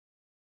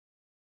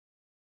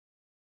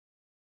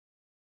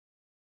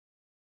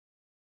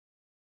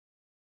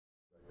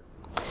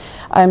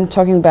I'm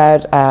talking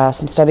about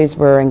some studies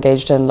we're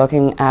engaged in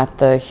looking at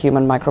the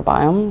human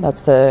microbiome.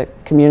 That's the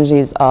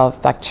communities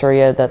of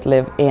bacteria that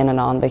live in and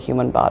on the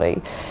human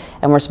body.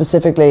 And we're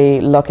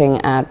specifically looking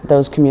at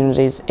those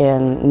communities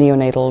in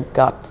neonatal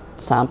gut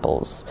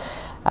samples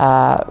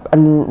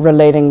and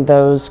relating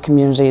those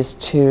communities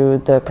to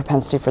the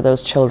propensity for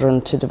those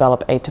children to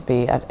develop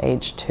atopy at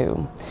age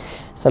 2.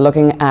 So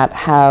looking at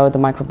how the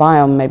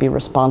microbiome may be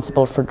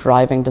responsible for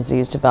driving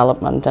disease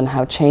development and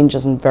how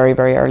changes in very,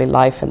 very early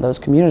life in those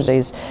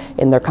communities,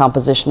 in their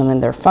composition and in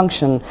their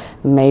function,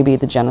 may be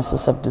the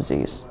genesis of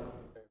disease.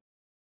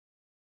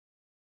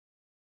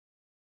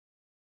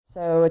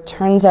 So it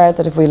turns out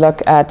that if we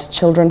look at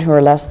children who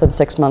are less than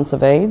 6 months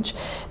of age,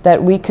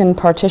 that we can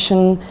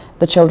partition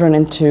the children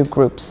into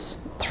groups.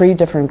 3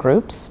 different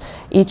groups.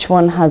 Each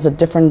one has a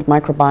different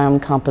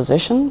microbiome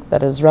composition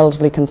that is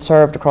relatively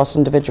conserved across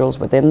individuals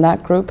within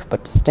that group,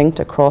 but distinct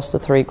across the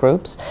 3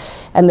 groups.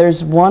 And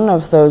there's one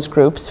of those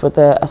groups with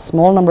a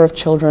small number of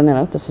children in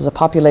it. This is a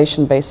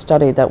population-based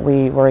study that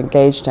we were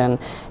engaged in.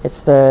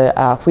 It's the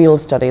WHEEL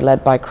study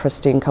led by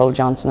Christine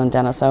Cole-Johnson and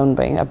Dennis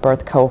Ownby, a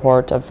birth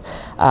cohort of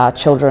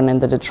children in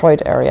the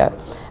Detroit area.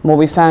 And what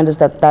we found is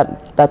that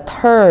that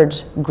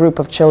third group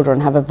of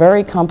children have a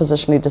very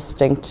compositionally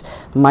distinct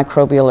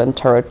microbial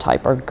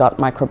enterotype or gut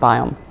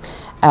microbiome.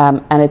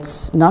 And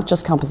it's not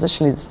just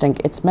compositionally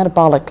distinct, it's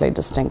metabolically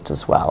distinct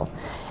as well.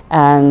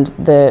 And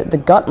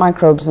the gut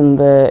microbes in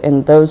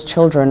those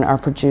children are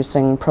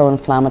producing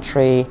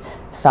pro-inflammatory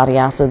fatty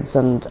acids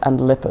and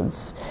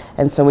lipids.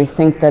 And so we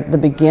think that the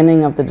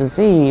beginning of the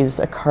disease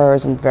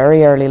occurs in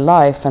very early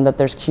life and that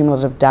there's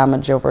cumulative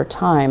damage over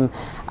time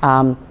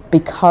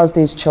because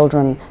these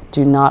children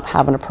do not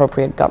have an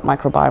appropriate gut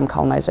microbiome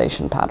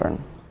colonization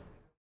pattern.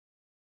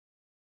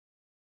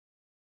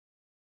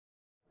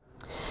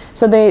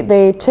 So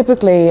they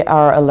typically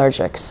are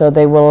allergic. So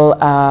they will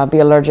be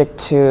allergic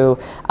to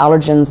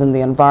allergens in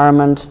the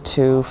environment,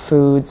 to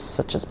foods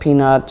such as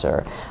peanut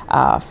or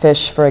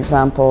fish, for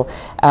example,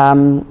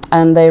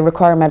 and they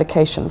require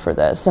medication for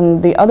this.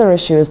 And the other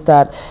issue is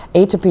that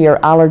atopy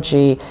or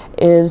allergy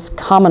is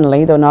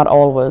commonly, though not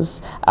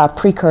always, a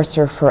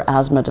precursor for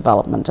asthma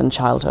development in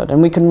childhood.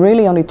 And we can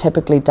really only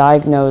typically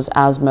diagnose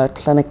asthma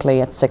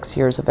clinically at 6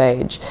 years of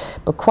age.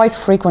 But quite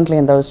frequently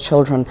in those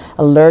children,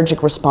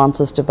 allergic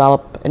responses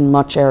develop in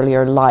much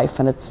earlier life,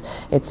 and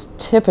it's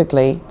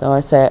typically, though I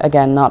say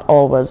again not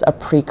always, a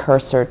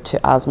precursor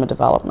to asthma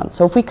development.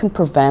 So if we can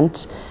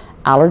prevent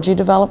allergy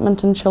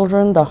development in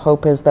children, the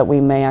hope is that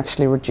we may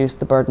actually reduce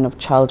the burden of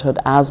childhood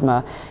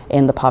asthma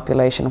in the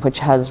population, which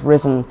has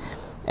risen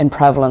in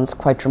prevalence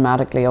quite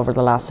dramatically over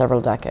the last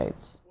several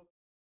decades.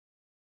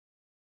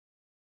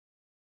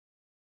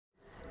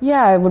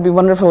 Yeah, it would be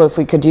wonderful if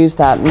we could use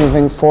that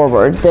moving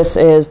forward. This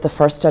is the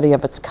first study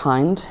of its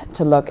kind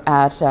to look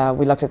at,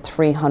 we looked at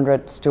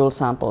 300 stool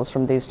samples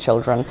from these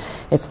children.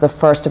 It's the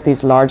first of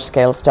these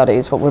large-scale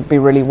studies. What would be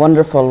really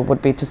wonderful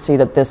would be to see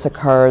that this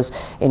occurs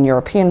in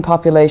European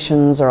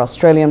populations or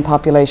Australian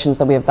populations,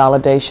 that we have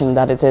validation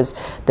that it is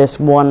this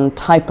one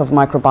type of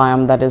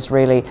microbiome that is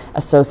really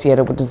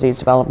associated with disease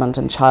development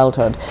in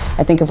childhood.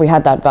 I think if we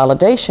had that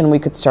validation, we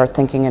could start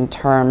thinking in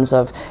terms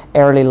of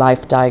early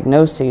life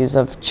diagnoses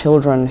of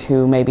children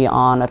who may be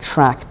on a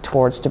track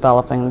towards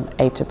developing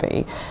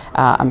atopy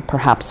and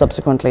perhaps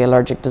subsequently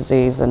allergic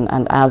disease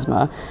and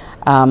asthma.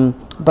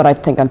 But I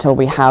think until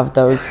we have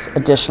those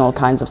additional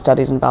kinds of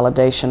studies and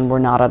validation, we're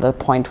not at a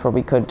point where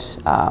we could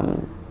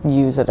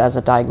use it as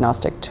a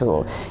diagnostic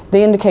tool.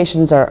 The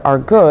indications are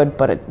good,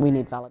 but we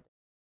need validation.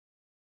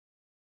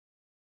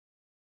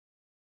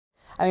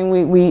 I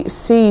mean, we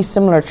see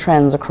similar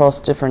trends across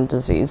different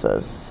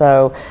diseases.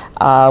 So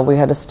we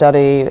had a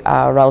study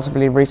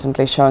relatively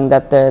recently showing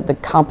that the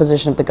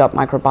composition of the gut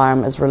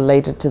microbiome is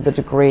related to the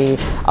degree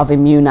of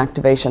immune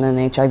activation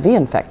in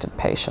HIV-infected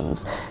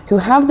patients who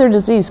have their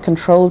disease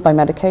controlled by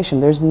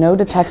medication. There's no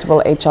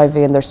detectable HIV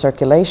in their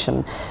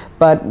circulation,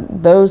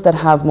 but those that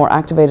have more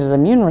activated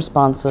immune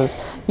responses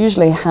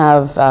usually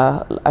have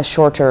a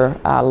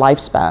shorter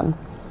lifespan,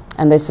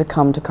 and they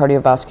succumb to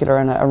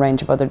cardiovascular and a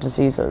range of other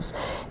diseases.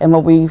 And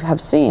what we have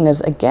seen is,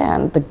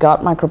 again, the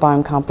gut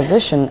microbiome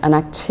composition and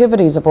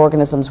activities of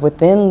organisms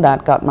within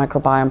that gut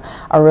microbiome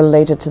are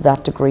related to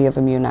that degree of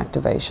immune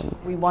activation.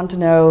 We want to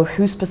know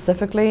who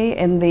specifically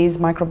in these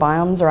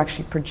microbiomes are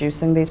actually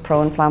producing these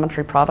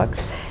pro-inflammatory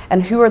products,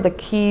 and who are the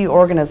key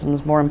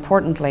organisms, more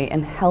importantly,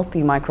 in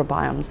healthy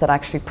microbiomes that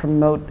actually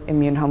promote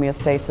immune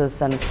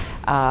homeostasis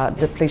and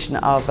depletion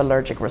of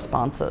allergic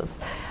responses.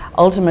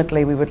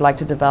 Ultimately, we would like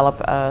to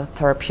develop a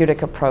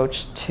therapeutic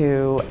approach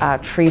to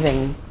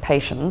treating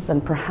patients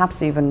and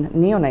perhaps even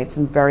neonates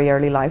in very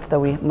early life, though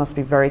we must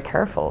be very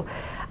careful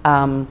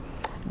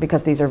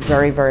because these are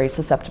very, very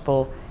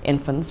susceptible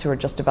infants who are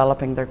just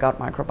developing their gut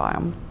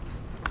microbiome.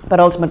 But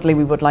ultimately,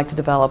 we would like to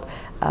develop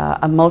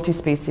a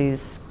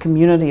multi-species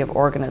community of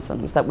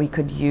organisms that we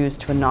could use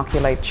to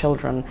inoculate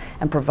children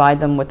and provide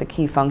them with the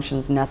key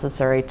functions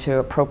necessary to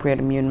appropriate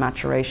immune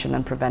maturation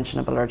and prevention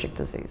of allergic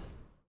disease.